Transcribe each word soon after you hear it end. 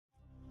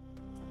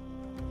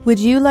Would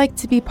you like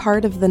to be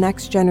part of the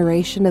next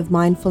generation of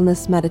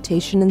mindfulness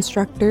meditation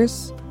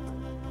instructors?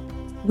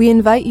 We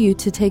invite you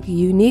to take a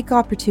unique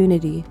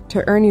opportunity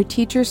to earn your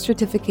teacher's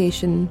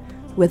certification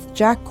with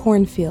Jack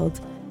Cornfield,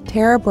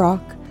 Tara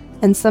Brock,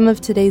 and some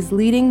of today's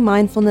leading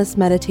mindfulness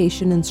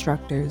meditation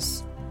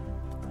instructors.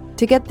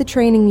 To get the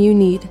training you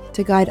need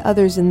to guide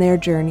others in their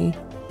journey,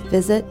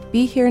 visit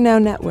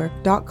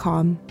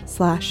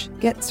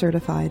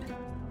BeHereNowNetwork.com/getcertified.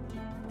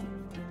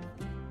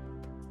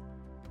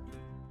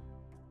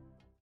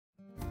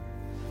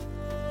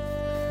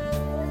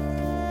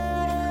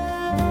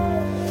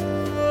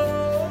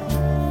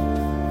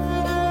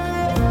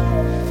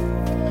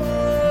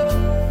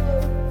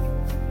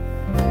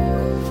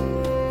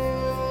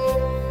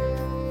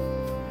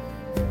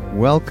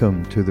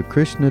 Welcome to the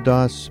Krishna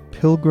Das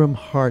Pilgrim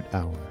Heart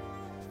Hour.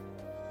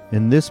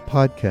 In this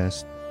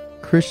podcast,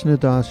 Krishna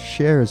Das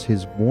shares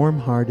his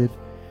warm-hearted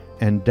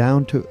and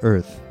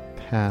down-to-earth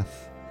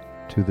path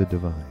to the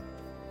divine.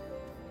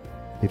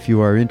 If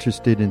you are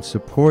interested in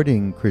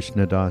supporting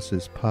Krishna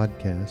Das's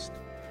podcast,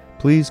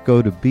 please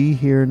go to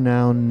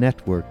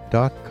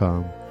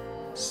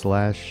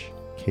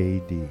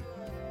BeHereNowNetwork.com/KD.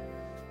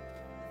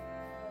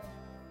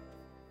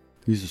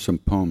 These are some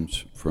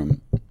poems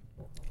from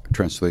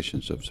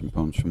translations of some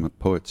poems from a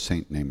poet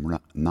saint named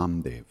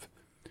Namdev,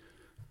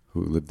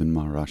 who lived in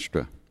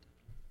Maharashtra.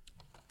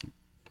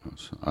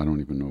 So I don't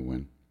even know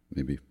when,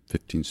 maybe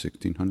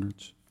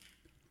 1600s.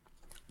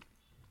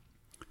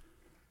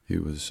 He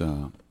was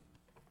a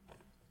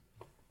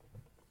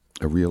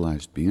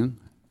realized being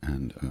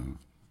and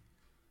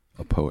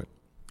a poet,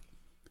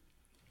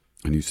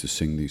 and he used to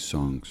sing these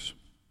songs.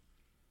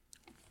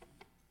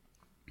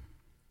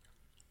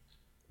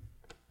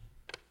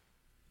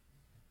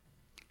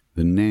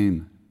 The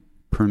name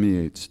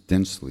permeates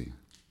densely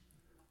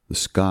the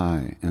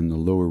sky and the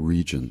lower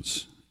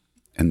regions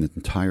and the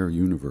entire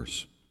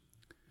universe.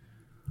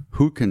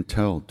 Who can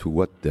tell to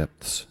what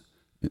depths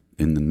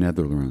in the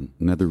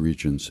nether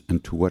regions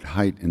and to what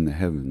height in the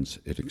heavens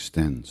it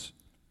extends?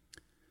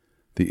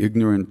 The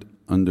ignorant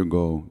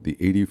undergo the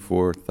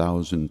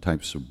 84,000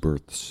 types of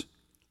births,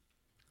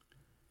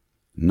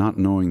 not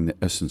knowing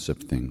the essence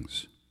of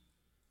things.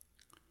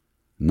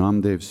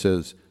 Namdev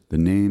says the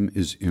name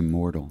is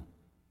immortal.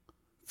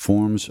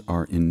 Forms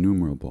are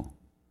innumerable,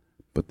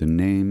 but the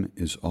name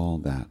is all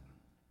that.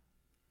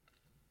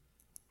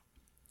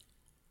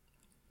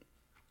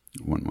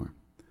 One more.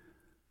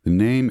 The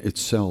name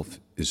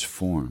itself is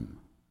form.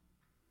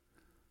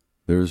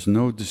 There is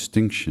no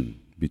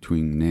distinction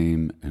between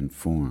name and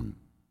form.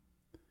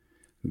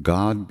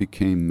 God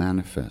became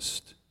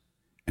manifest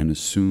and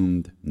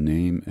assumed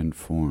name and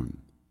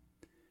form.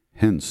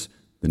 Hence,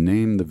 the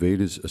name the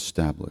Vedas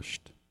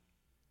established.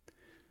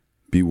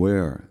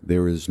 Beware,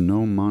 there is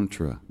no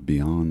mantra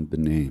beyond the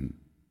name.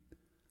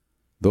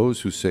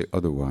 Those who say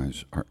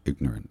otherwise are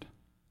ignorant.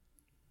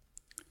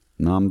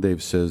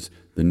 Namdev says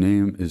the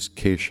name is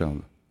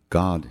Keshav,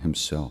 God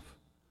himself.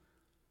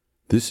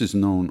 This is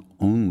known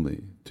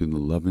only to the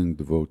loving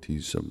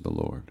devotees of the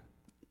Lord.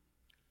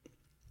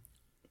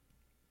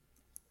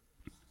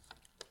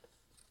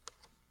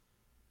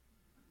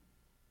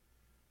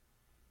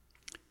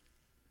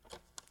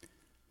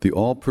 The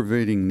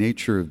all-pervading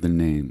nature of the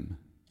name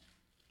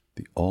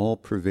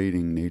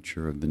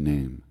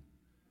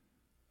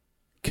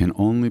can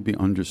only be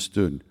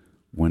understood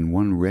when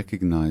one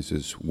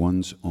recognizes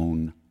one's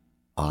own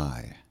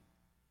I,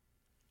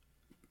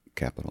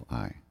 capital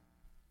I.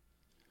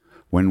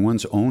 When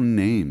one's own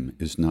name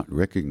is not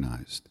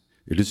recognized,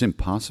 it is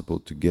impossible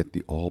to get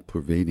the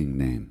all-pervading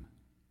name.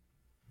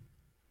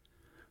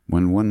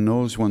 When one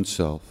knows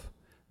oneself,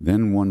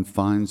 then one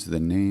finds the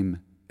name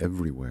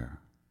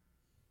everywhere.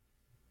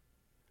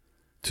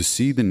 To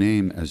see the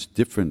name as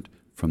different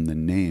from the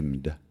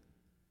named,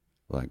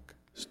 like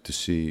to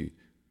see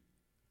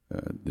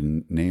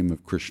the name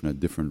of Krishna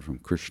different from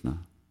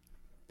Krishna,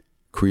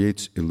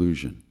 creates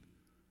illusion.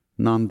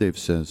 Namdev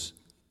says,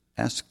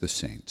 ask the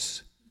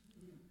saints.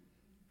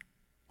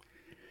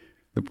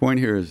 The point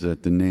here is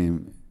that the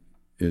name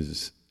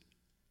is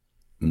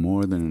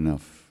more than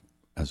enough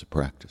as a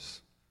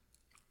practice.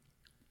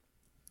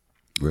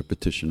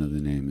 Repetition of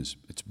the name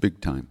it's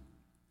big time.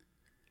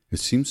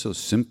 It seems so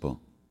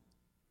simple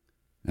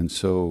and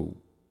so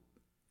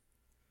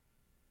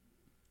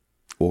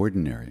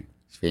ordinary.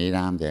 Sri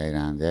Ram, Jai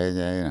Ram, Jai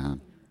Jai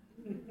Ram.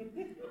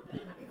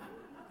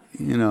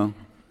 You know,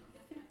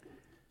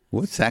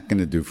 what's that going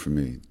to do for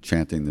me,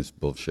 chanting this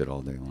bullshit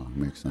all day long?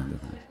 Makes no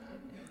difference.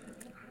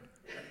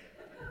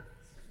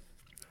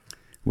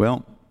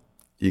 Well,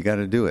 you got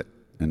to do it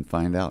and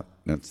find out.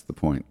 That's the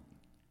point.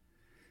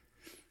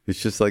 It's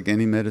just like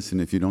any medicine.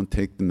 If you don't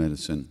take the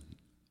medicine,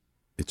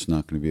 it's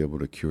not going to be able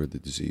to cure the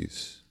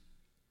disease.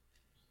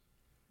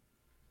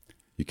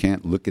 You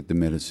can't look at the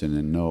medicine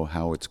and know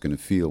how it's going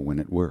to feel when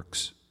it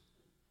works.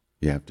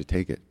 You have to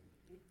take it.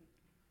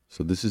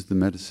 So this is the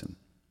medicine.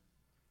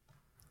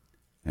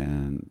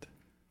 And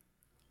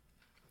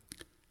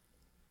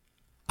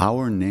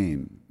our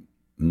name,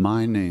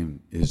 my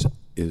name is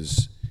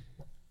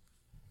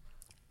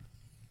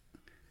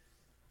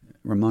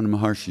Ramana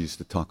Maharshi used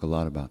to talk a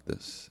lot about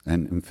this.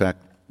 And in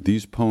fact,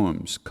 these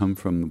poems come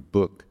from a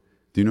book.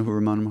 Do you know who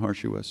Ramana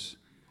Maharshi was?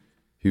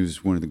 He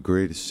was one of the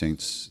greatest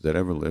saints that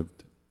ever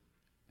lived.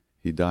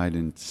 He died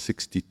in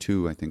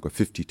 62, I think, or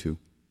 52.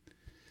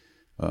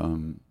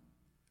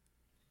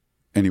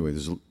 Anyway,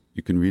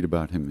 you can read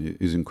about him.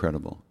 He's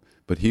incredible.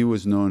 But he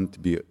was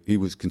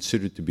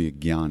considered to be a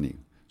jnani,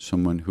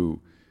 someone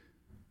who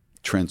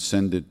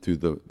transcended through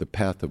the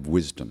path of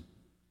wisdom.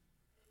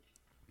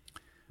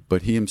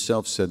 But he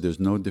himself said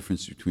there's no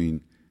difference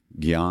between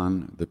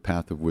Gyan, the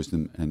path of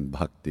wisdom, and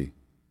Bhakti.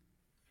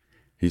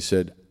 He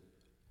said,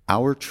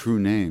 our true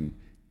name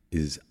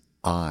is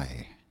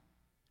I,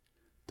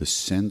 the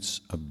sense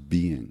of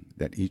being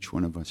that each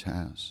one of us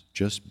has,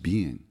 just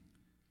being,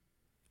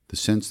 the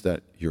sense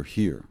that you're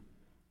here.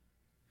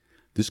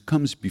 This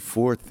comes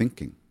before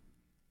thinking.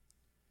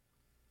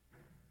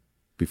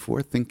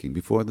 Before thinking,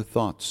 before the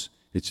thoughts.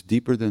 It's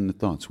deeper than the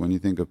thoughts. When you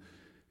think of,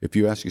 if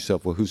you ask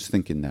yourself, well, who's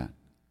thinking that?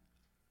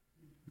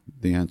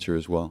 The answer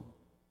is, well,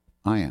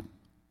 I am.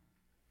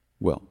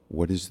 Well,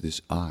 what is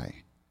this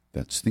I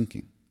that's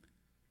thinking?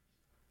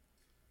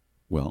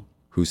 Well,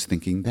 who's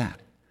thinking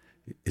that?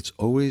 It's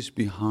always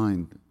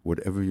behind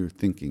whatever you're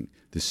thinking,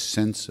 this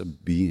sense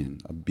of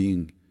being,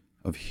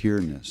 of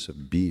here-ness,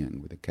 of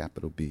being with a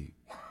capital B.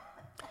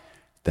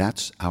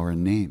 That's our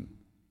name.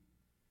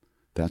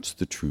 That's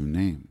the true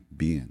name,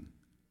 being.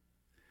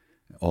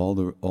 All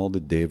the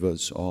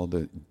devas, all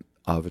the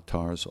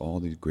avatars, all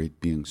these great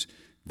beings,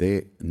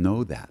 they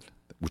know that,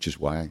 which is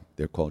why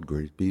they're called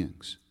great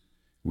beings.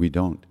 We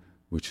don't,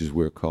 which is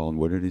we're called,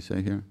 what did he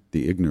say here?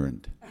 The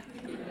ignorant.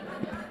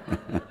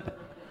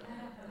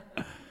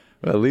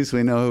 Well, at least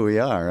we know who we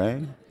are,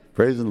 right?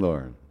 Praise the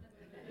Lord.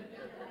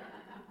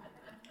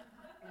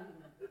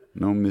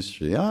 No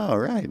mystery. Oh,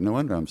 right. No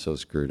wonder I'm so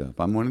screwed up.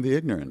 I'm one of the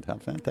ignorant. How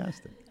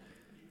fantastic.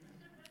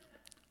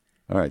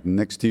 All right, the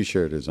next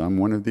T-shirt is, I'm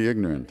one of the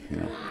ignorant.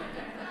 Yeah.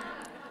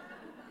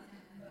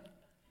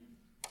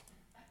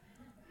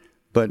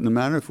 But no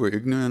matter if we're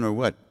ignorant or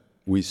what,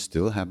 we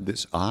still have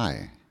this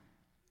I.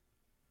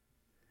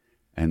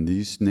 And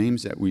these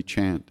names that we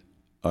chant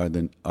are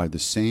the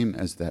same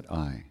as that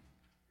I.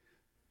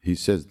 He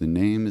says the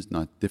name is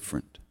not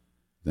different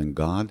than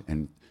God,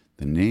 and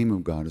the name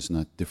of God is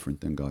not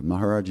different than God.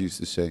 Maharaj used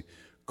to say,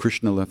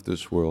 Krishna left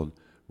this world,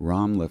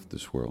 Ram left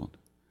this world,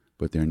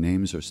 but their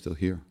names are still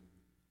here.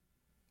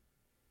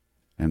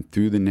 And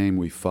through the name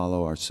we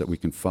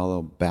can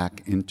follow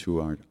back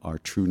into our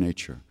true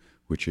nature,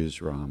 which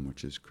is Ram,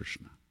 which is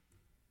Krishna.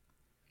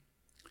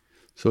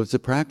 So it's a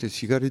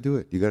practice. You got to do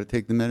it. You got to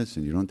take the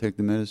medicine. You don't take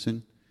the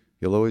medicine,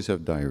 you'll always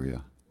have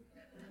diarrhea.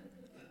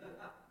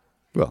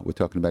 Well, we're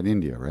talking about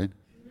India, right?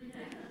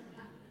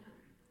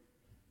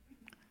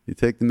 You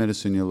take the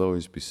medicine, you'll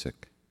always be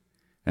sick.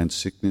 And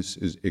sickness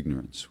is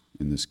ignorance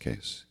in this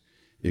case.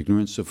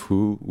 Ignorance of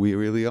who we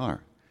really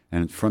are.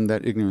 And from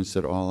that ignorance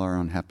that all our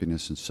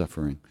unhappiness and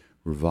suffering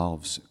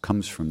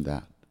comes from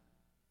that.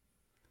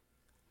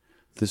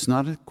 There's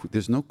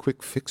no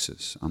quick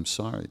fixes. I'm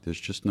sorry, there's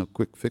just no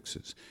quick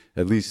fixes.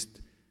 At least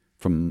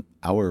from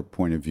our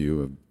point of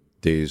view of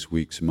days,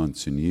 weeks,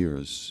 months, and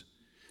years.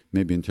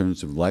 Maybe in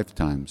terms of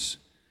lifetimes.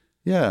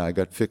 Yeah, I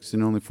got fixed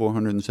in only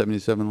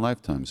 477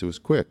 lifetimes. It was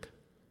quick.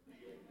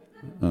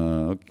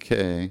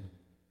 Okay,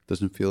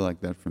 doesn't feel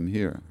like that from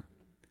here.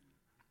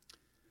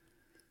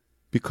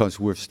 Because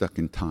we're stuck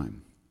in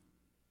time.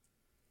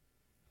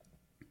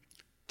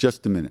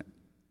 Just a minute.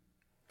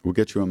 We'll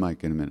get you a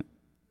mic in a minute.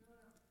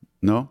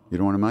 No? You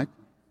don't want a mic?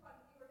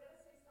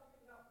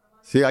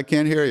 See, I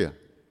can't hear you.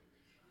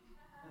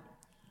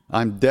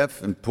 I'm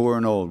deaf and poor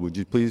and old. Would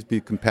you please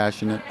be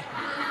compassionate?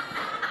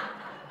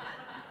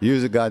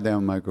 Use a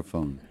goddamn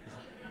microphone.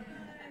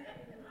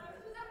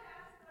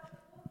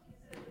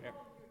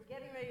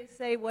 Getting ready to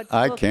say what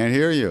I can't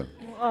hear you.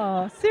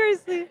 Oh,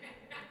 seriously?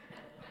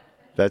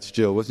 That's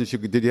Jill. Wasn't she?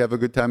 Did you have a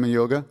good time in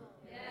yoga?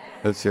 Yes.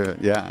 Let's hear it.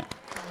 Yeah.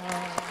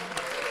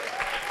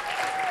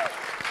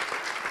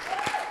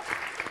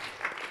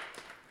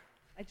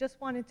 I just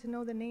wanted to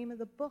know the name of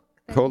the book.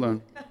 Hold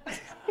on.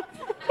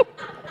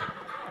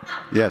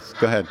 Yes,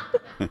 go ahead.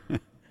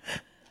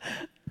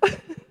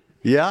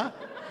 Yeah?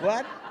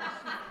 What?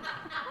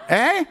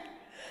 Eh?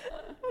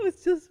 I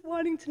was just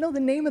wanting to know the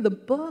name of the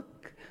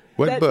book.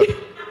 What book?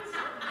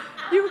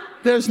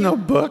 There's no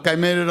book. I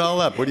made it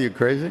all up. What are you,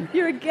 crazy?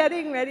 You were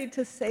getting ready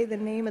to say the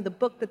name of the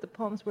book that the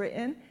poems were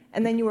in,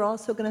 and then you were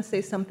also going to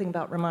say something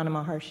about Ramana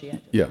Maharshi.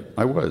 Yeah,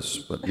 I was,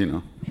 but you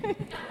know.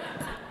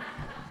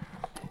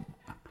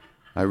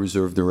 I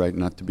reserve the right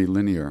not to be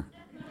linear.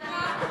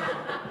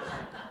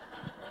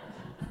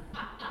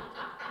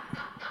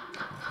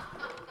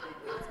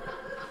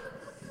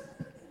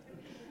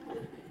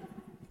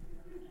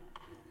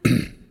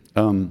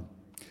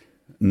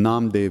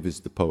 Namdev is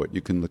the poet. You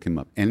can look him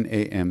up.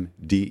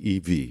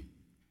 Namdev.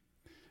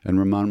 And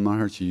Ramana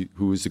Maharshi,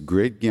 who was a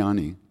great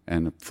jnani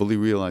and a fully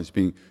realized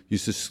being,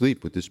 used to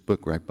sleep with this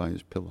book right by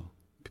his pillow,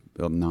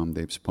 of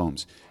Namdev's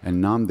poems.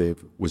 And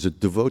Namdev was a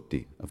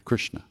devotee of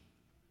Krishna.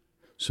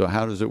 So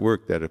how does it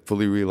work that a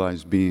fully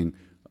realized being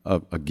a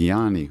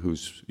jnani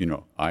who's,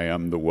 I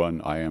am the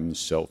one, I am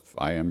self,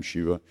 I am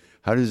Shiva,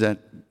 how does that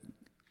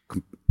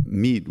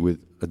meet with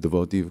a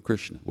devotee of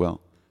Krishna?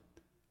 Well,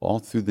 all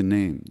through the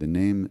name. The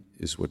name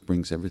is what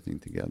brings everything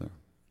together.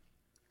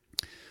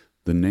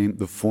 The name,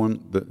 the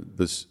form,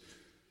 this,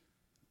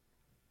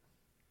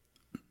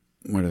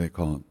 what do they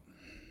call it?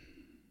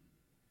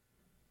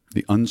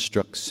 The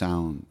unstruck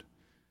sound.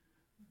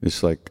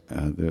 It's like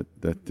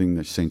that thing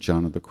that St.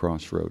 John of the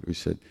Cross wrote. He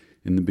said,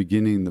 in the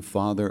beginning the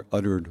Father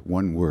uttered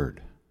one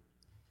word.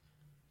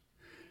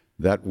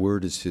 That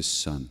word is his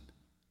Son.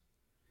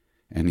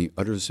 And he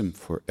utters him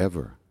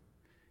forever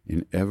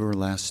in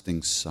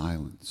everlasting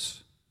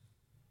silence.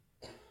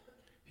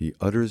 He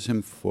utters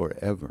him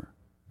forever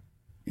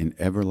in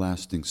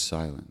everlasting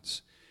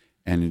silence.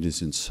 And it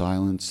is in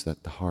silence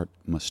that the heart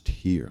must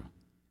hear.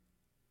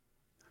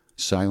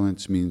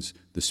 Silence means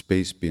the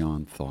space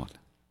beyond thought.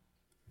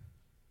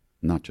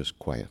 Not just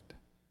quiet,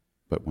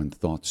 but when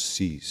thoughts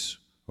cease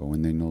or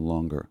when they no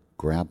longer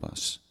grab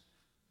us,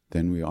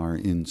 then we are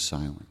in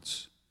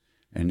silence.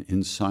 And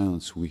in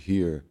silence we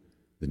hear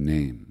the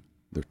name,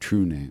 the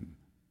true name,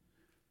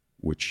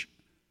 which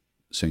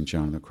St.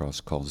 John of the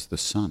Cross calls the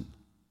Son.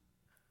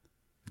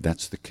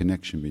 That's the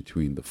connection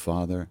between the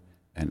Father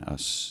and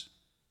us,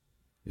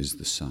 is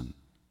the Son,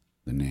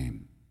 the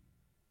name.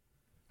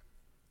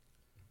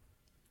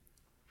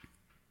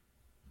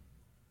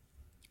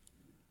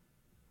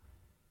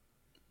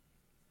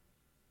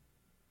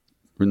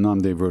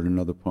 Namdev wrote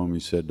another poem. He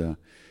said,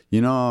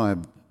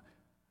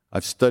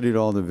 I've studied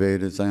all the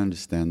Vedas. I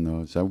understand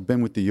those. I've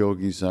been with the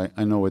yogis. I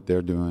know what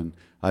they're doing.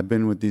 I've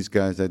been with these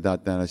guys. I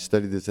did that. I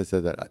studied this. I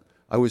said that.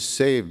 I was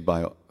saved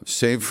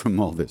from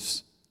all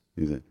this.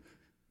 He said,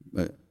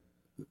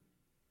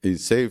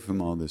 he's saved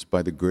from all this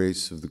by the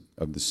grace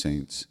of the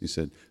saints. He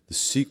said, the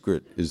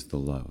secret is the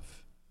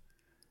love.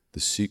 The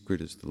secret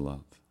is the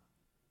love.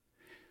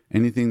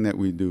 Anything that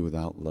we do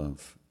without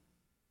love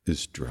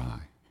is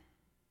dry.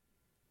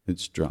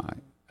 It's dry.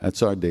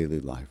 That's our daily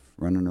life,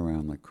 running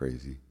around like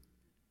crazy,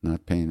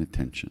 not paying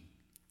attention.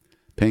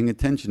 Paying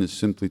attention is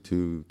simply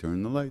to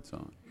turn the lights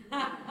on.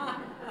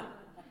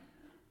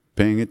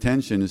 Paying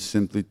attention is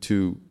simply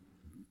to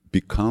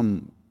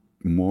become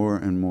more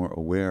and more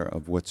aware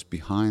of what's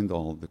behind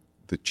all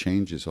the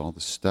changes, all the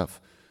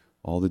stuff,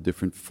 all the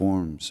different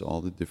forms,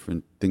 all the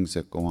different things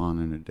that go on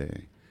in a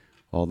day,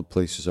 all the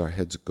places our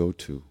heads go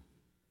to.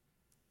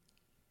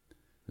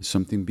 There's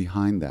something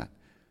behind that.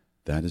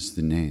 That is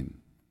the name.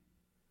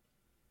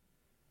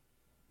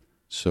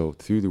 So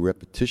through the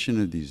repetition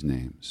of these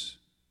names,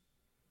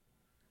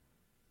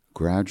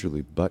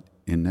 gradually but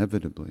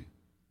inevitably,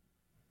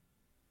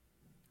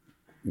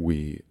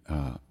 we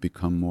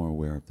become more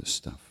aware of this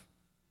stuff.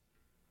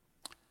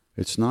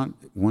 It's not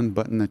one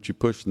button that you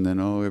push and then,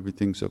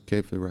 everything's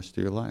okay for the rest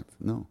of your life.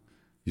 No,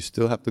 you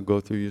still have to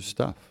go through your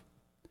stuff.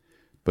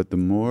 But the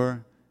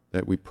more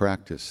that we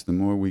practice, the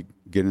more we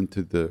get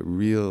into the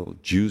real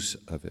juice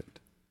of it,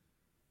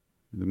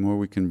 the more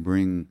we can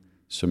bring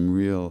some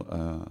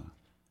real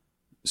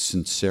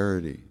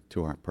sincerity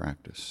to our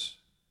practice.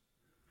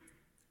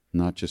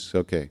 Not just,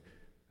 okay,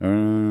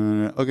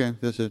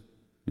 that's it.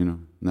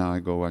 Now I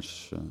go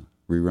watch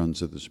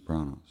reruns of The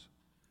Sopranos.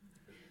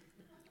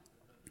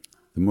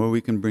 The more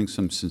we can bring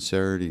some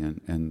sincerity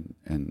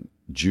and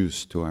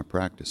juice to our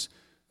practice,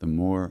 the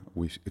more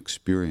we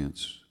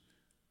experience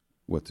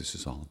what this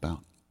is all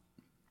about.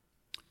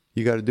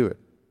 You got to do it.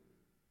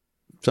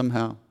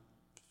 Somehow,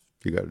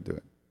 you got to do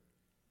it.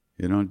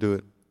 You don't do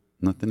it,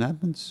 nothing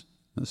happens.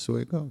 That's the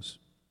way it goes.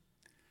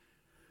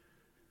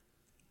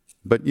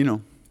 But,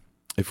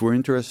 if we're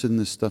interested in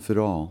this stuff at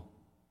all,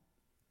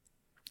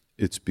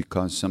 it's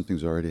because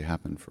something's already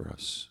happened for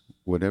us.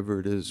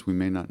 Whatever it is, we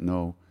may not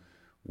know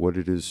what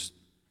it is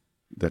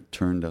that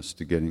turned us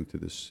to getting to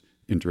this,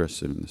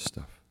 interested in this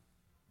stuff.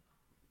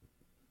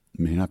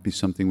 It may not be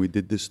something we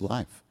did this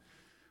life.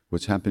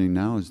 What's happening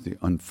now is the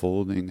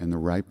unfolding and the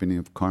ripening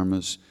of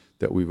karmas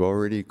that we've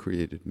already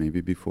created,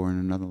 maybe before in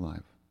another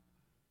life.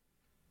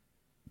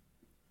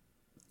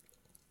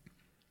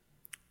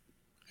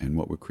 And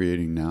what we're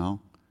creating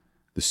now,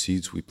 the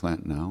seeds we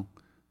plant now,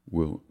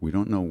 we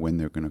don't know when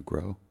they're going to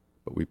grow,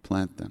 but we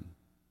plant them.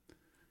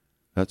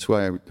 That's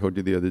why I told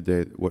you the other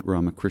day what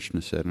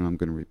Ramakrishna said, and I'm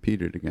going to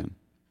repeat it again.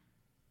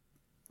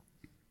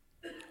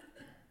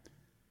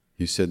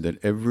 He said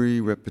that every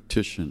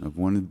repetition of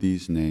one of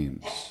these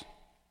names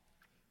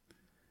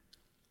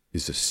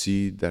is a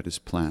seed that is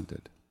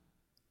planted.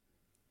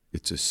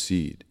 It's a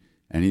seed.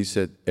 And he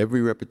said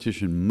every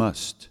repetition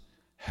must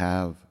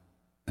have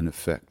an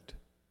effect.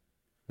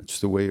 That's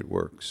the way it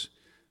works.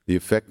 The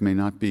effect may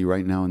not be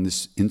right now in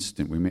this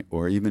instant,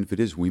 or even if it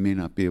is, we may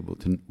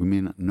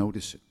not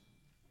notice it.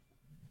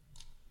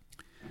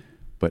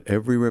 But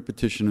every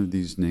repetition of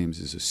these names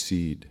is a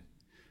seed,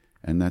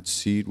 and that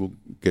seed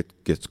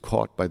gets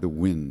caught by the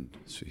wind,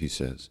 so he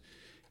says,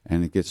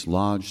 and it gets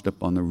lodged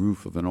up on the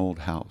roof of an old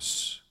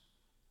house,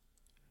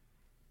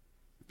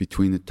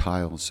 between the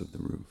tiles of the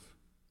roof.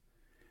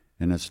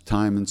 And as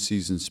time and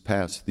seasons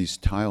pass, these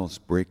tiles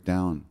break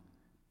down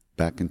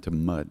back into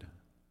mud.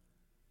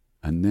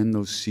 And then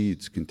those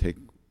seeds can take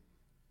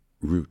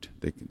root.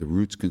 The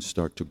roots can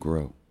start to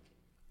grow.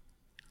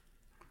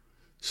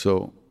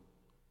 So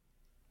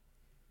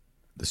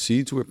the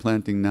seeds we're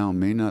planting now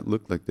may not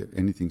look like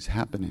anything's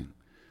happening,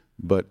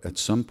 but at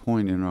some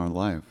point in our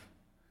life,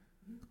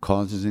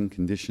 causes and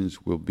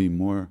conditions will be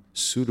more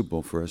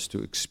suitable for us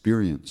to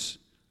experience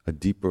a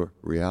deeper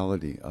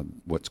reality of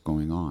what's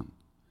going on.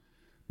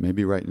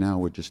 Maybe right now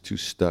we're just too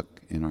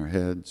stuck in our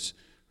heads,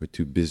 we're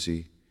too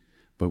busy,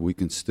 but we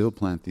can still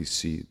plant these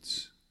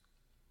seeds.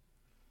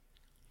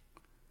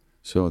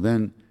 So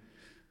then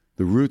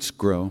the roots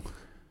grow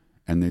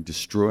and they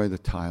destroy the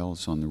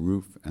tiles on the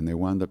roof, and they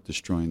wind up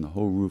destroying the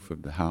whole roof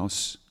of the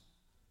house.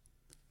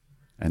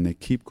 And they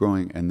keep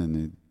growing, and then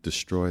they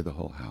destroy the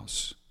whole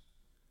house.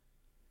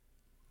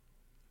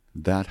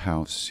 That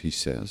house, he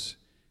says,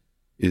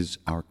 is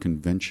our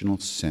conventional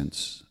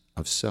sense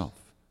of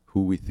self,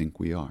 who we think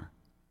we are.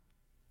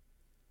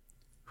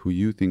 Who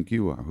you think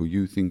you are, who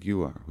you think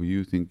you are, who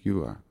you think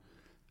you are.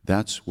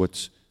 That's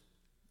what's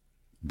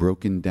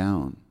broken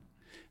down.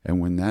 And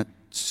when that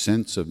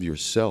sense of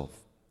yourself,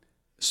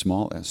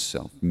 small s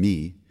self,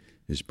 me,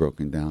 is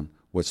broken down,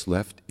 what's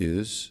left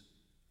is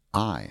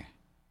I,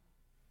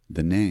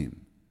 the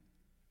name,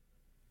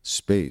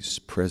 space,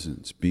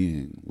 presence,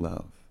 being,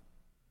 love.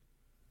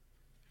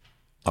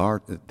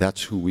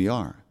 That's who we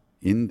are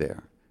in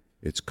there.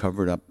 It's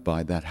covered up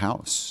by that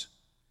house.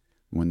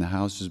 When the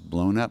house is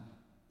blown up,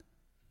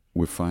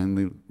 we're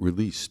finally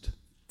released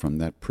from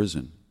that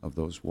prison of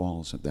those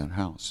walls of that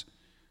house.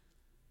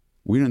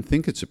 We don't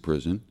think it's a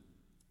prison.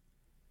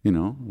 You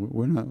know,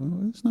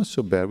 it's not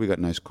so bad. We got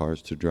nice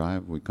cars to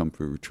drive. We come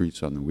for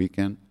retreats on the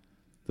weekend.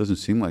 Doesn't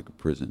seem like a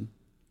prison.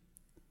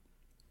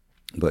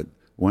 But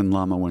one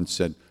Lama once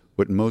said,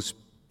 what most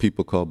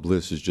people call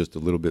bliss is just a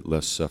little bit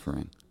less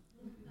suffering.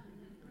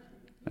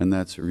 And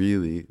that's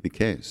really the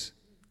case.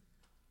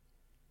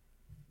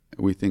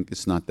 We think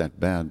it's not that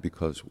bad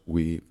because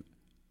we've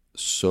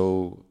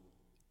so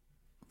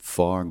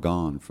far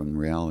gone from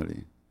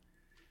reality.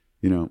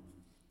 You know,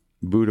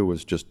 Buddha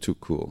was just too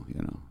cool,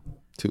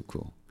 too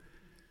cool.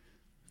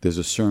 There's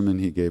a sermon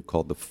he gave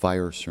called the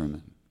Fire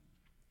Sermon.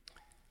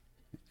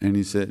 And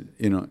he said,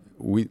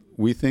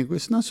 we think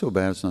it's not so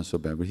bad.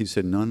 But he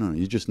said, no,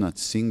 you're just not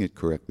seeing it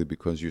correctly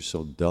because you're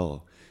so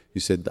dull. He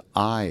said, the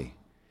eye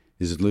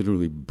is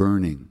literally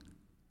burning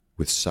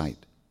with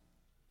sight.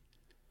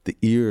 The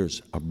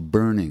ears are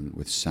burning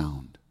with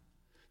sound.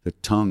 The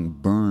tongue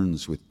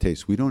burns with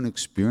taste. We don't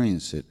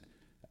experience it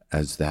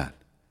as that.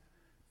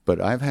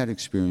 But I've had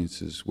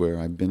experiences where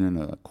I've been in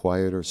a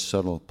quieter,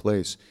 subtle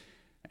place,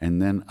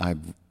 and then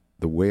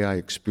the way I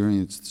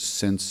experienced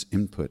sense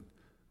input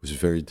was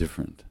very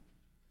different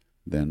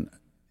than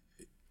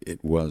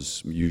it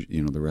was,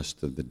 the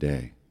rest of the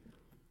day.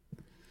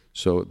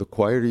 So the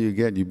quieter you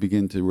get, you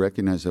begin to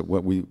recognize that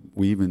what we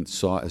even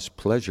saw as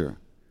pleasure,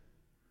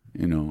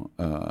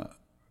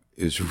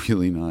 is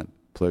really not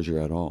pleasure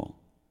at all.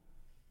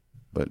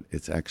 But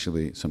it's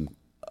actually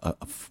a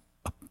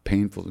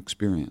painful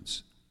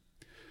experience.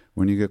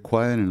 When you get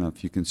quiet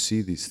enough, you can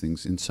see these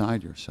things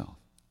inside yourself.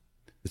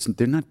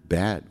 They're not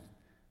bad.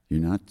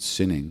 You're not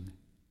sinning.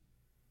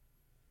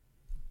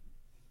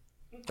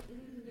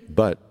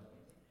 But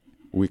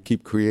we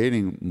keep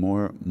creating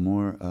more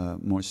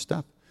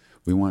stuff.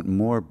 We want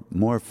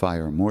more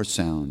fire, more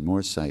sound,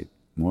 more sight,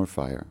 more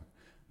fire,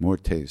 more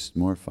taste,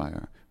 more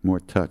fire, more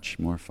touch,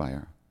 more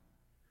fire.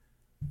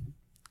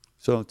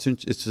 So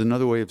it's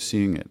another way of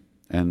seeing it.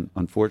 And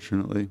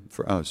unfortunately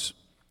for us,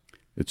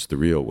 it's the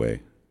real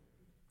way.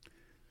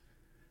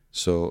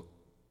 So,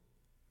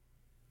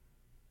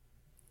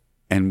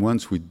 and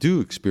once we do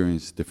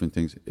experience different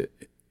things,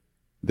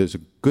 there's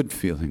a good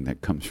feeling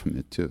that comes from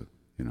it too.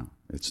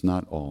 It's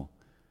not all.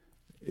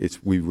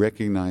 We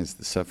recognize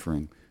the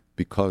suffering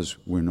because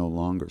we're no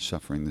longer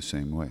suffering the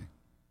same way.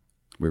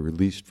 We're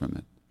released from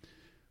it.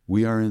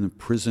 We are in a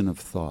prison of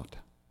thought.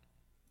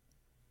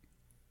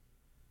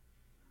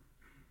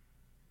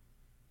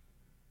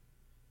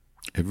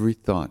 Every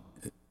thought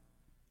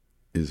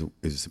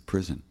is a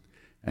prison.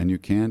 And you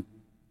can't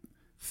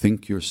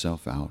think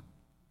yourself out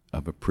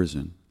of a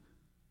prison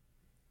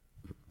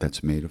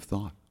that's made of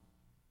thought.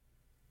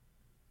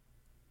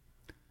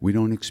 We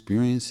don't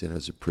experience it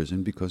as a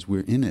prison because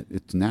we're in it.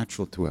 It's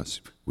natural to us,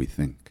 we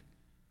think.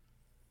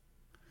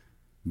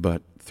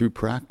 But through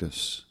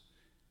practice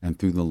and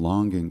through the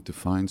longing to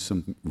find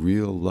some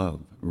real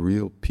love,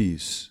 real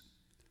peace,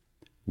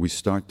 we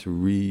start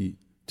to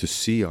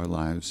see our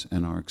lives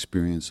and our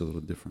experience a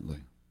little differently.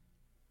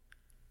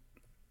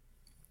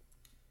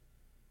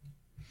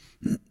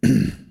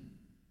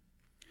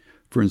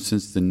 For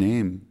instance, the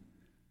name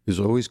is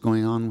always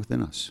going on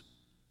within us.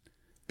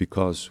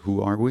 Because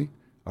who are we?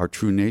 Our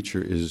true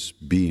nature is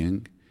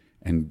being,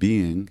 and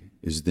being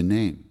is the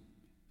name.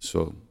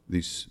 So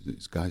this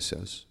guy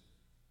says.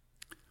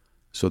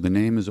 So the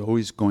name is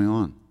always going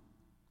on.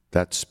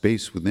 That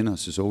space within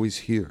us is always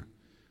here.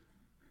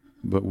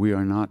 But we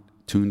are not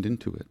tuned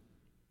into it.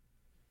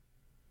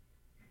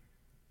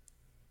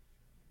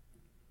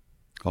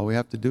 All we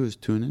have to do is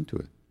tune into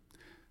it.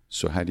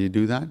 So how do you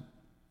do that?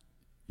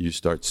 You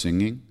start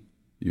singing,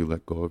 you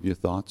let go of your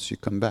thoughts, you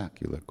come back.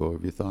 You let go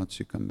of your thoughts,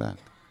 you come back.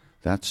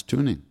 That's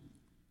tuning.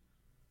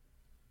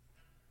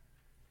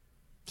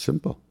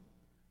 Simple,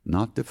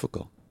 not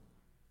difficult.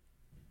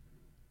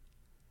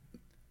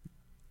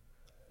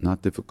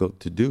 Not difficult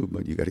to do,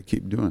 but you got to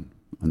keep doing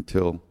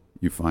until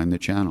you find the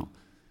channel.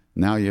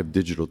 Now you have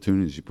digital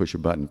tuners. You push a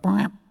button.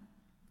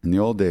 In the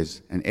old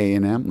days, an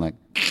A&M, like,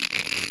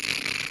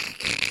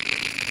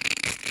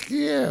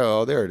 yeah,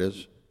 oh, there it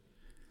is.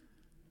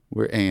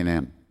 We're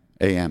A&M,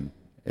 AM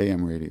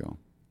radio.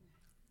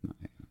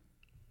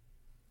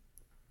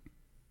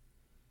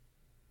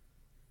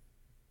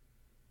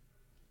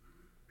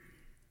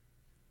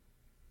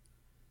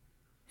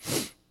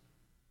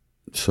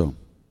 So,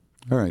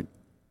 all right.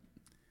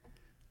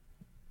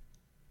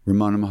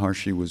 Ramana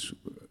Maharshi was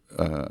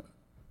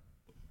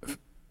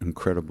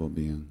incredible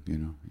being, you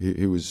know.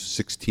 He was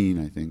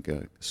 16, I think,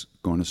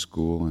 going to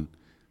school and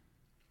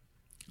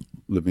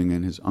living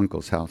in his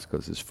uncle's house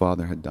because his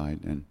father had died,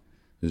 and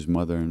his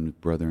mother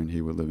and brother and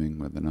he were living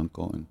with an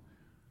uncle. And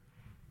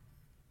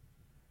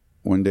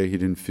one day he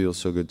didn't feel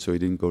so good, so he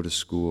didn't go to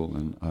school,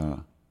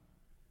 and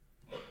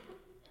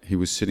he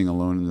was sitting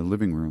alone in the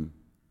living room,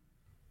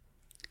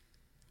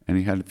 and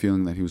he had a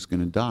feeling that he was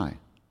going to die.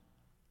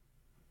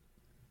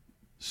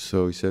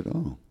 So he said,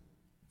 oh,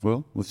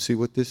 well, let's see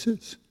what this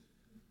is.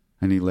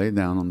 And he lay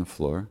down on the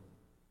floor,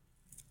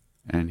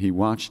 and he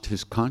watched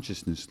his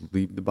consciousness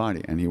leave the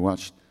body. And he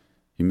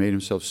made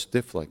himself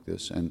stiff like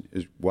this, and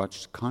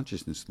watched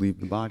consciousness leave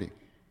the body.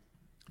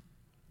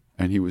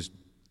 And he was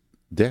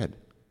dead,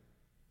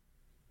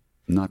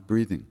 not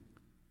breathing,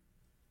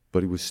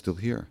 but he was still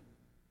here.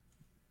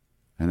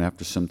 And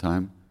after some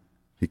time,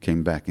 he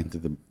came back into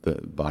the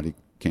body,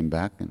 came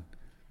back, and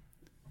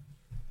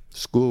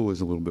school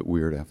was a little bit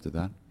weird after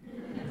that.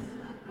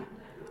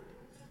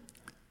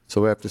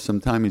 So after some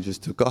time, he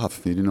just took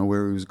off. He didn't know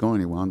where he was going.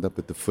 He wound up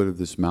at the foot of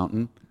this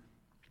mountain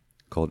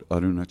called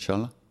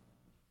Arunachal,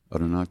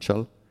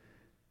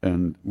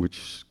 and which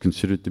is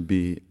considered to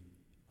be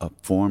a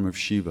form of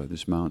Shiva.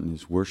 This mountain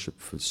is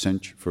worshipped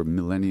for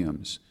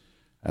millenniums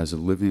as a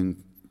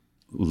living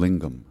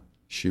lingam,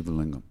 Shiva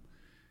lingam.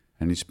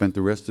 And he spent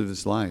the rest of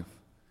his life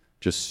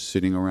just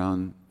sitting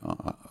around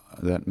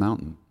that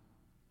mountain,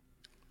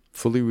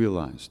 fully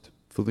realized.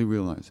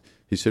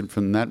 He said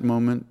from that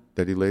moment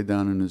that he lay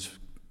down in his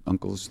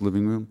uncle's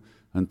living room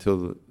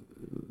until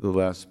the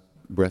last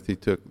breath he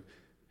took,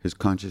 his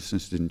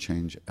consciousness didn't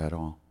change at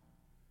all.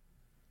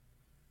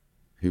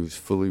 He was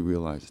fully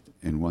realized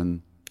in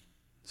 1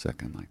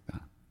 second like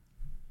that.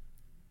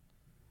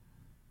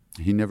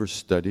 He never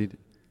studied.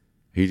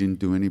 He didn't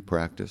do any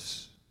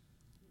practice.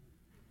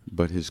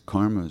 But his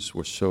karmas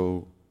were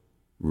so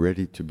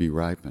ready to be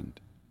ripened.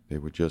 They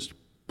were just,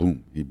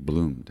 boom, he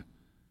bloomed.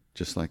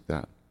 Just like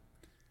that.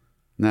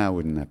 Now,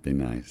 wouldn't that be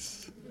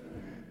nice?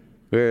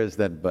 Where is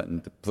that button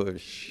to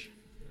push?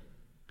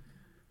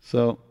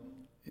 So,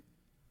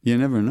 you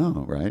never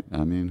know, right?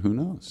 I mean, who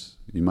knows?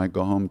 You might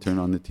go home, turn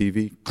on the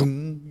TV.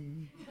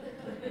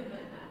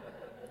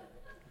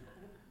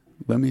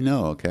 Let me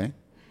know, okay?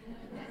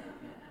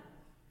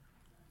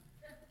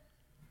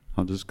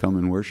 I'll just come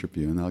and worship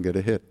you, and I'll get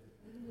a hit.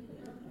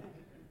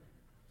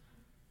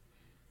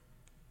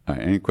 All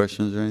right, any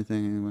questions or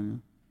anything? Anyone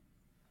else?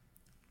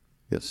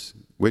 Yes.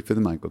 Wait for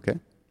the mic, okay?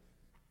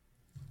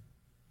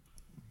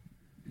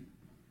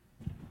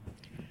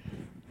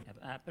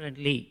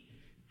 Apparently,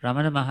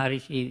 Ramana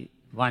Maharishi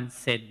once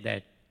said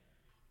that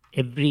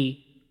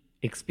every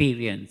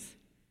experience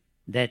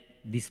that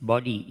this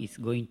body is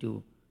going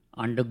to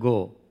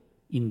undergo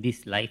in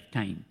this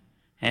lifetime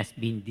has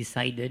been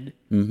decided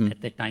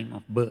at the time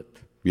of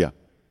birth. Yeah.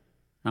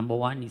 Number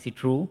one, is it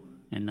true?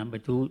 And number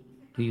two,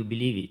 do you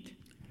believe it?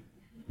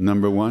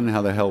 Number one,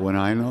 how the hell would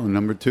I know?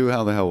 Number two,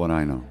 how the hell would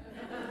I know?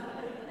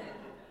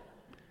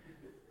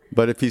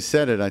 But if he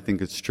said it, I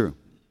think it's true.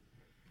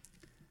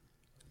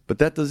 But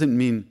that doesn't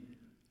mean,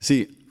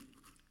 see,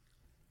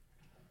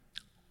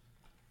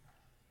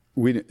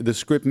 the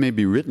script may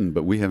be written,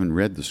 but we haven't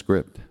read the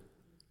script,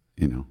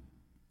 you know.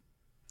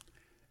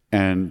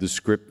 And the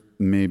script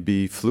may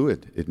be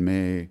fluid.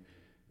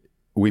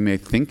 We may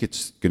think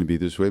it's going to be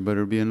this way, but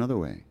it'll be another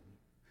way.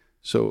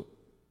 So,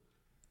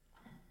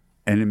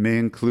 and it may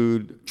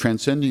include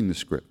transcending the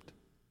script.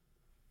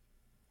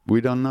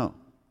 We don't know.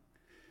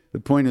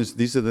 The point is,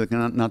 these are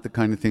not the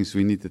kind of things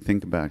we need to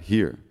think about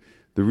here.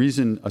 The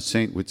reason a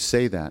saint would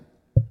say that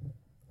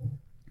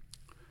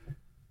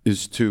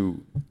is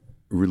to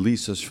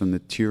release us from the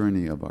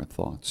tyranny of our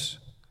thoughts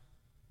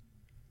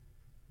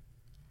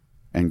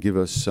and give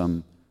us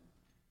some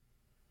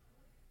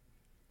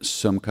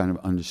kind of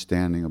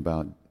understanding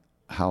about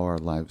how our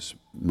lives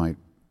might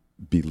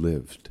be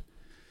lived.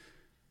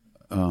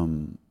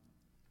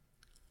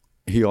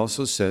 He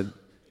also said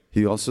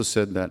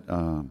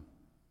that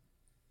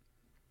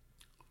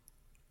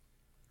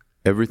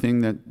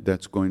everything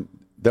that's going.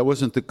 That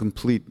wasn't the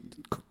complete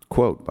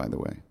quote, by the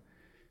way.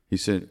 He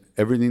said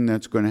everything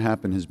that's going to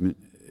happen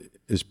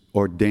is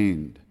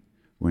ordained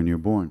when you're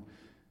born.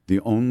 The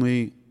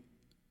only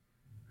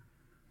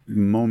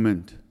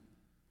moment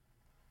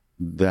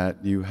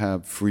that you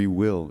have free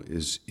will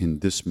is in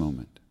this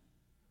moment.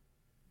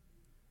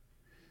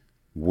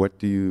 What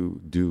do you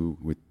do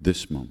with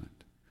this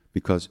moment?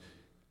 Because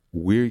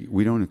we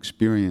don't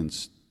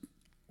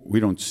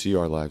see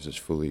our lives as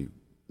fully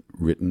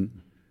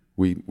written.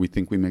 We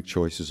think we make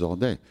choices all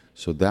day.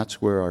 So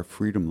that's where our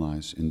freedom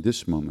lies, in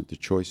this moment, the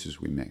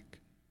choices we make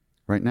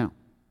right now.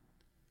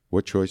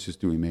 What choices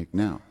do we make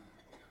now?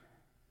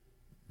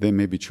 There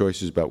may be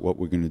choices about what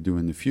we're going to do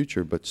in the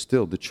future, but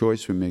still the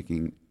choice we're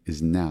making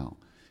is now.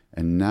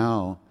 And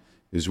now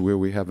is where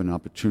we have an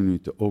opportunity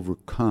to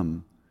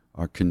overcome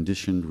our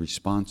conditioned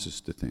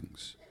responses to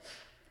things,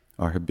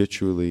 our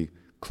habitually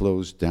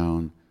closed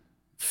down,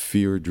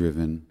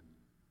 fear-driven,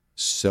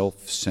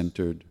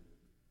 self-centered,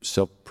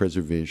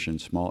 self-preservation,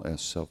 small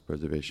s,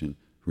 self-preservation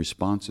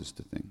responses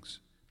to things,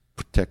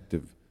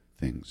 protective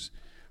things.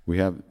 We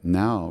have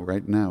now,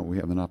 right now, we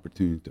have an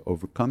opportunity to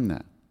overcome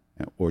that,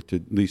 or to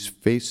at least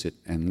face it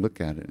and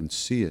look at it and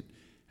see it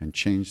and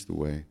change the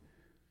way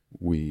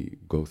we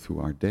go through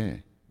our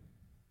day.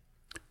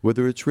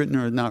 Whether it's written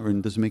or not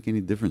written doesn't make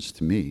any difference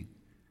to me.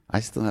 I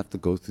still have to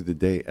go through the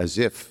day as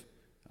if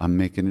I'm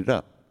making it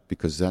up,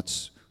 because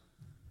that's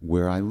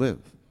where I live.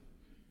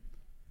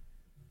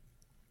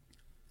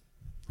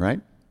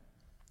 Right?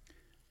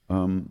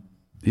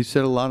 He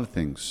said a lot of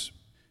things.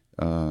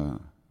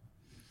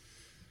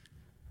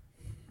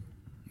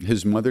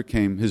 His mother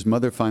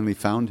finally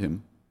found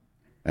him,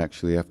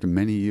 actually, after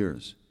many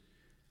years.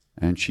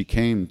 And she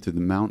came to the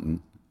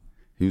mountain.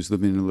 He was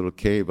living in a little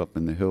cave up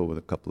in the hill with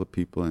a couple of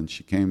people, and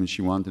she came and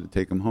she wanted to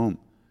take him home.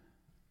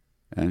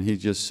 And he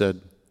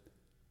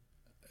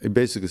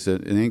basically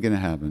said, it ain't going to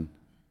happen.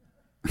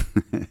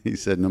 He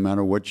said, no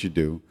matter what you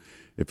do,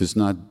 if it's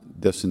not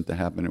destined to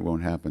happen, it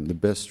won't happen. The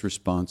best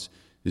response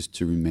is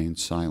to remain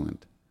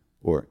silent,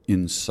 or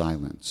in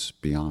silence,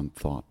 beyond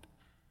thought,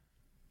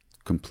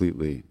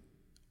 completely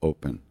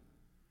open.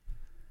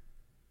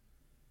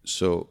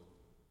 So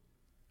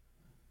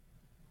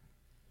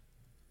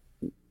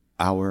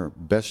our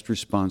best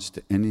response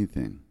to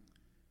anything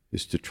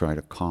is to try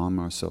to calm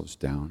ourselves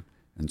down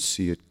and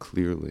see it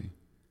clearly,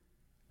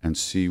 and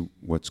see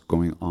what's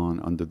going on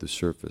under the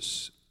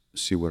surface,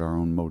 see what our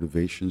own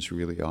motivations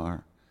really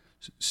are,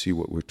 see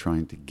what we're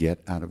trying to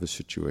get out of a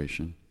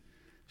situation,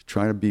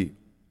 try to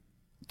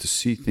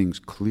see things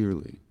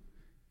clearly.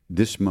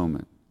 This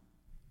moment,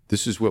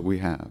 this is what we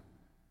have.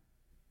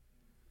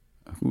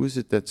 Who is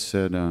it that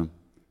said,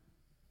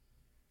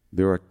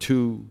 there are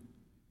two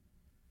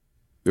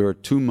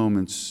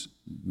moments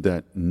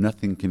that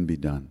nothing can be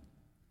done: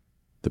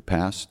 the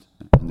past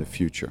and the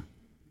future.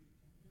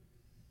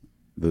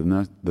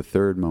 The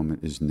third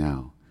moment is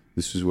now.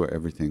 This is where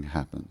everything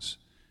happens.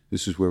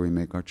 This is where we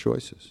make our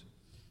choices.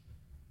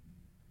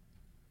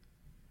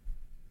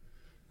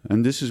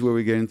 And this is where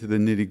we get into the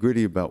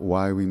nitty-gritty about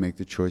why we make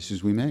the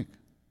choices we make.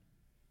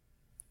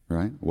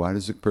 Right? Why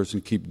does a person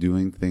keep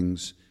doing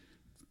things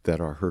that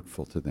are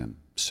hurtful to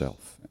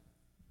themselves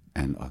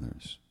and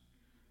others?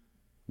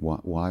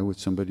 Why would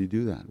somebody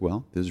do that?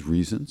 Well, there's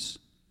reasons.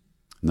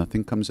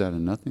 Nothing comes out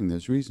of nothing.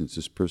 There's reasons.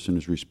 This person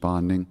is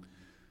responding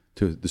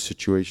to the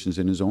situations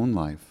in his own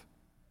life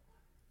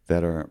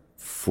that are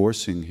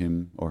forcing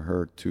him or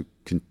her to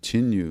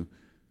continue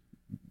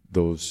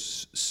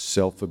those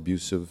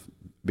self-abusive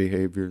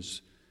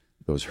behaviors,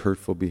 those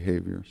hurtful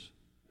behaviors.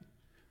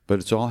 But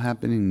it's all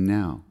happening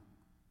now.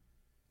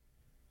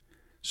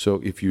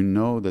 So if you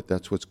know that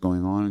that's what's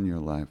going on in your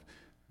life,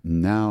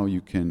 now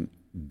you can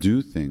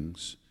do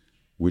things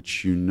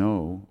which you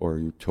know, or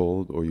you're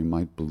told, or you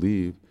might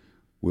believe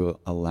will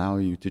allow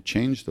you to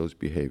change those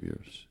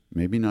behaviors.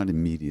 Maybe not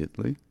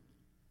immediately,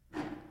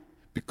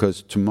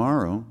 because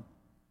tomorrow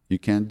you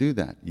can't do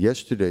that.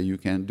 Yesterday you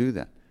can't do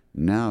that.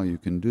 Now you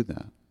can do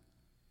that.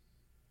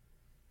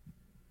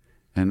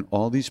 And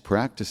all these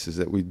practices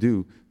that we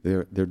do,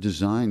 they're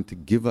designed to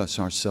give us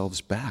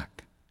ourselves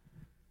back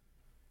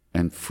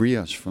and free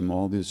us from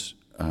all these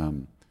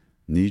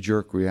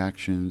knee-jerk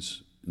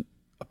reactions,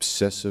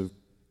 obsessive,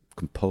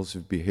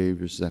 compulsive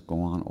behaviors that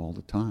go on all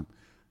the time.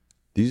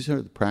 These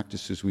are the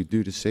practices we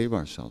do to save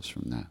ourselves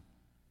from that.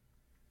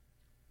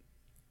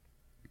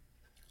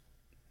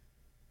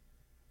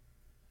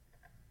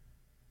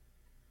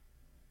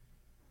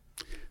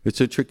 It's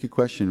a tricky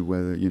question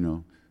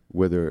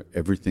whether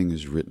everything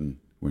is written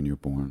when you're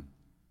born.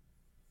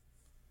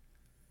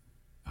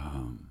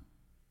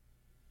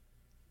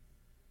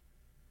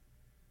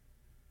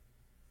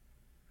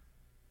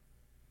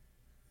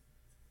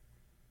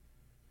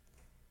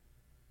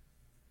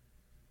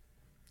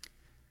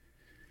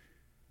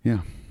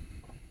 Yeah,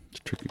 it's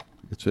tricky.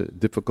 It's a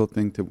difficult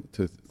thing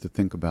to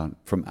think about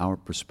from our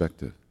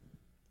perspective,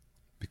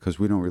 because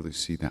we don't really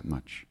see that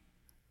much.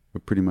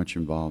 We're pretty much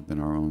involved in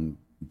our own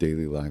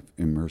daily life,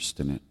 immersed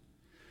in it.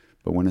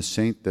 But when a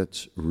saint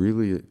that's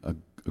really a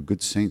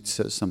good saint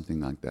says something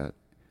like that,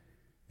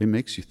 it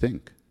makes you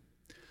think.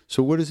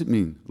 So what does it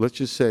mean? Let's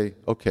just say,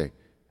 okay,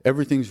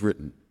 everything's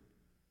written,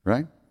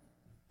 right?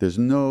 There's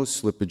no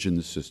slippage in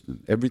the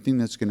system. Everything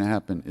that's going to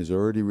happen is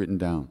already written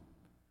down.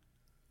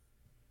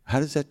 How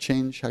does that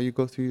change how you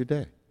go through your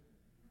day?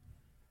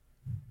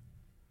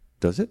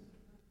 Does it?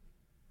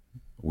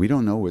 We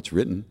don't know what's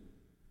written.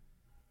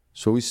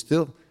 So we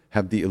still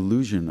have the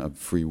illusion of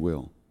free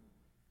will.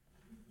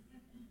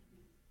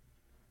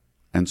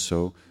 And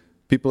so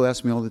people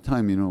ask me all the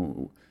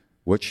time,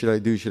 what should I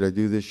do? Should I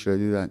do this? Should I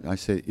do that? I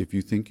say, if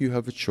you think you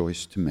have a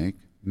choice to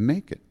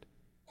make it.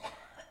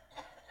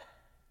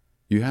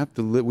 You have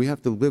to live. We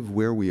have to live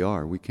where we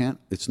are. We can't.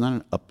 It's not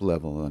an up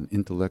level, an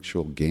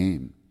intellectual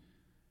game.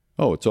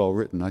 Oh, it's all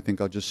written. I think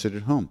I'll just sit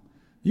at home.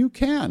 You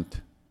can't.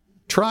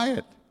 Try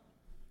it.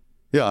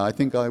 Yeah, I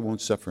think I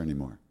won't suffer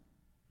anymore.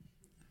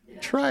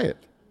 Try it.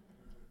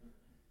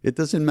 It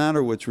doesn't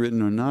matter what's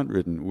written or not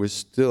written. We're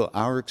still,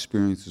 our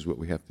experience is what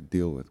we have to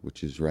deal with,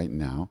 which is right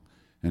now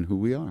and who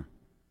we are.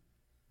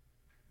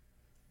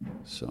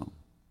 So.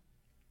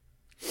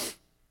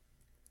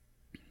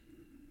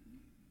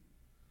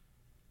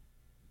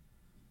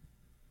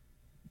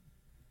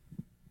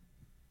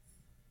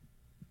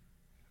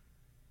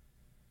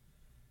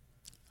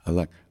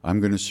 I'm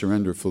going to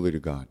surrender fully to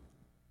God.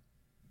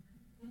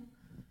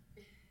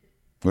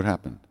 What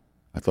happened?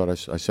 I thought I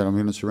said I'm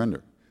going to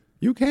surrender.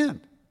 You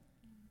can't.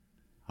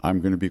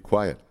 I'm going to be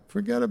quiet.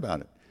 Forget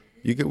about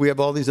it. We have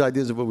all these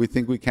ideas of what we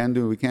think we can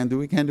do. We can't do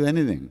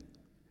anything.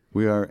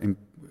 We're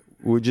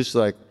just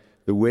like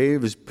the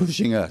wave is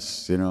pushing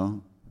us.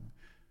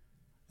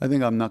 I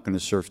think I'm not going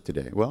to surf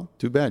today. Well,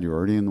 too bad. You're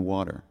already in the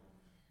water.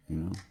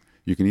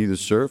 You can either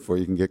surf or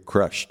you can get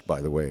crushed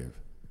by the wave.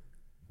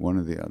 One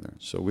or the other.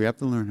 So we have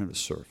to learn how to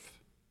surf.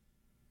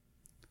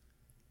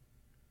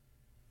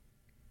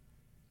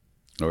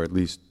 Or at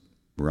least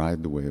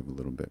ride the wave a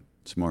little bit.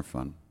 It's more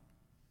fun.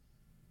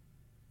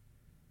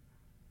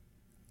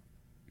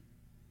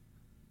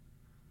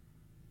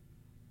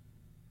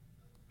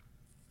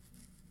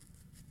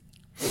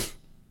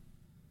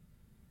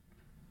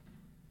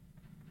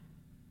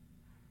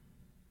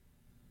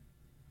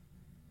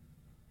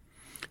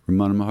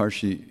 Ramana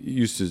Maharshi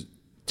used to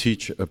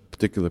teach a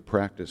particular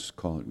practice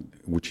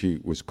which he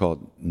was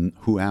called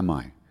Who Am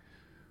I?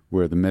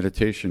 Where the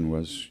meditation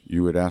was,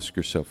 you would ask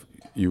yourself,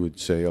 you would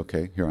say,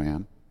 okay, here I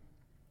am.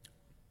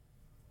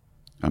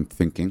 I'm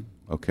thinking,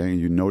 okay, and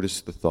you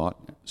notice the thought,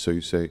 so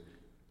you say,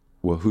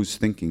 well, who's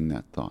thinking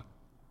that thought,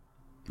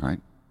 right?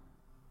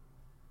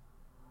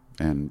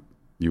 And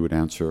you would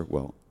answer,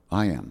 well,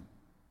 I am.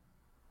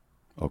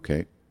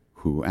 Okay,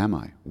 who am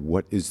I?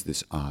 What is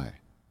this I?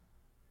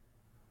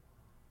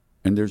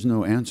 And there's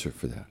no answer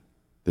for that.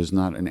 There's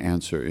not an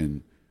answer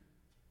in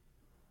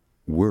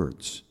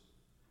words.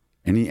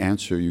 Any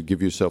answer you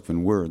give yourself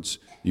in words,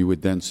 you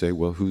would then say,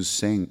 well, who's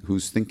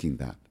thinking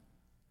that?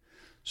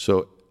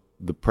 So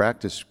the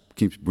practice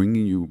keeps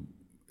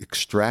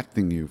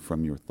extracting you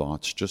from your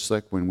thoughts, just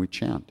like when we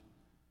chant.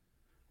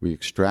 We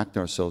extract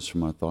ourselves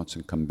from our thoughts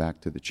and come back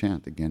to the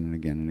chant again and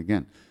again and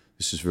again.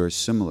 This is very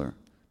similar,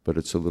 but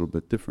it's a little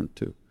bit different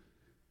too.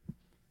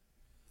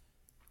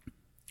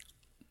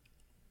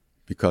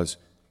 Because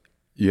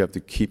you have to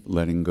keep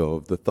letting go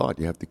of the thought.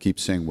 You have to keep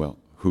saying, well,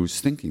 who's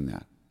thinking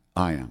that?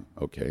 I am.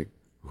 Okay.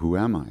 Who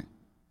am I?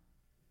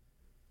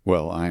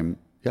 Well,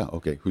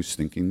 okay. Who's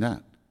thinking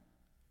that?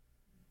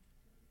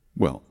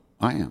 Well,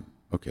 I am.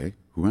 Okay.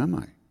 Who am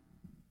I?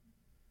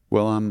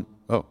 Well,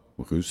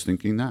 who's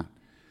thinking that?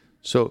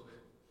 So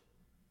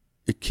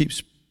it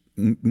keeps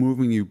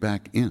moving you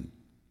back in.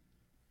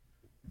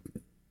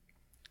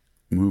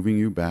 Moving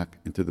you back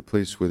into the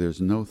place where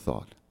there's no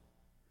thought.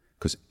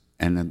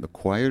 And then the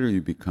quieter you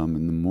become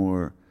and the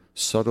more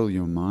subtle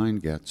your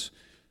mind gets,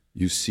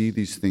 you see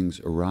these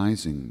things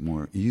arising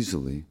more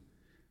easily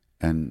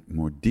and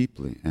more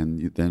deeply.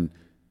 And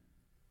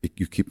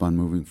you keep on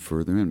moving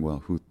further in.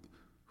 Well,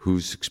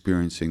 who's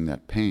experiencing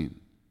that pain?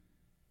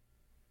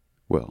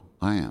 Well,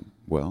 I am.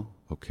 Well,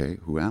 okay,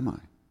 who am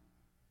I?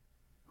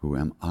 Who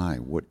am I?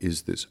 What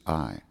is this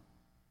I?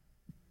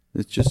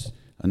 It's just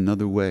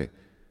another way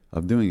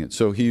of doing it.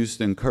 So he used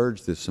to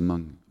encourage this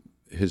among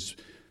his...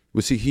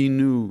 Well, see, he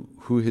knew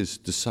who his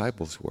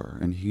disciples were,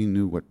 and he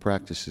knew what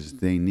practices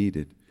they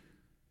needed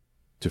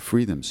to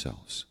free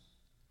themselves.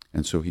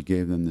 And so he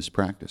gave them this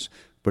practice.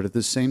 But at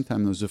the same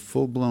time, there was a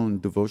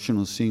full-blown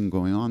devotional scene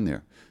going on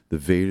there. The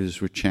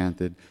Vedas were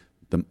chanted,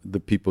 the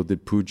people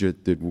did puja,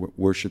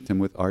 worshipped him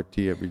with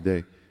arti every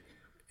day.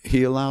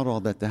 He allowed all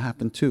that to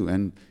happen too.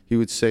 And he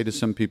would say to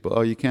some people,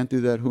 oh, you can't do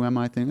that who am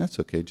I thing? That's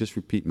okay, just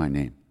repeat my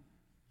name.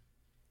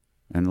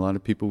 And a lot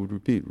of people would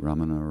repeat,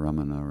 Ramana,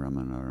 Ramana,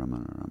 Ramana,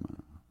 Ramana,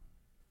 Ramana.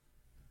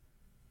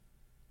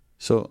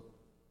 So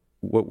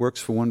what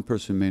works for one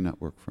person may not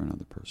work for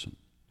another person.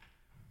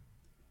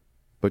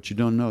 But you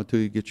don't know until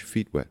you get your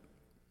feet wet.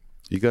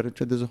 You got to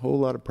try. There's a whole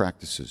lot of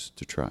practices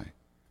to try.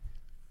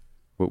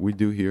 What we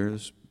do here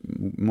is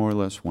more or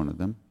less one of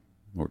them,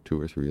 or two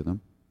or three of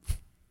them.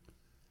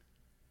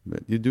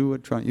 But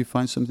you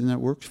find something that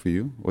works for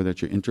you, or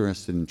that you're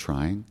interested in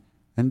trying,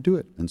 and do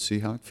it, and see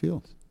how it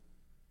feels.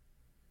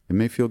 It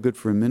may feel good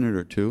for a minute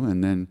or two,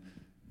 and then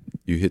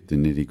you hit the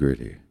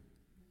nitty-gritty.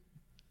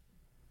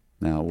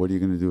 Now, what are you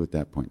going to do at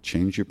that point?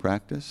 Change your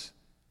practice?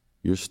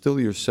 You're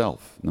still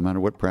yourself, no matter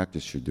what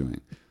practice you're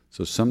doing.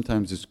 So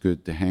sometimes it's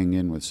good to hang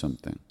in with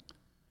something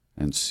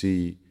and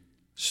see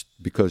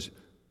Because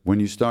when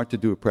you start to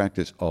do a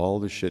practice, all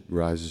the shit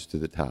rises to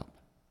the top.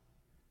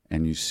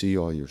 And you see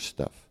all your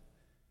stuff.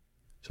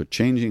 So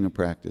changing a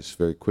practice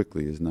very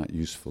quickly is not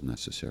useful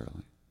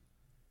necessarily.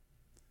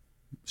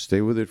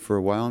 Stay with it for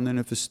a while, and then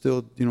if it's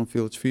still, you don't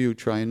feel it's for you,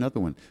 try another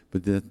one.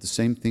 But the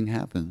same thing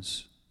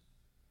happens.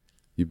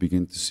 You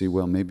begin to see,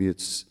 well, maybe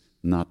it's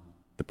not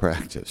the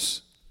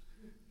practice.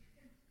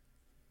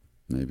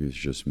 Maybe it's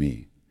just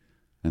me.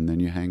 And then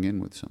you hang in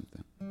with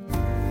something.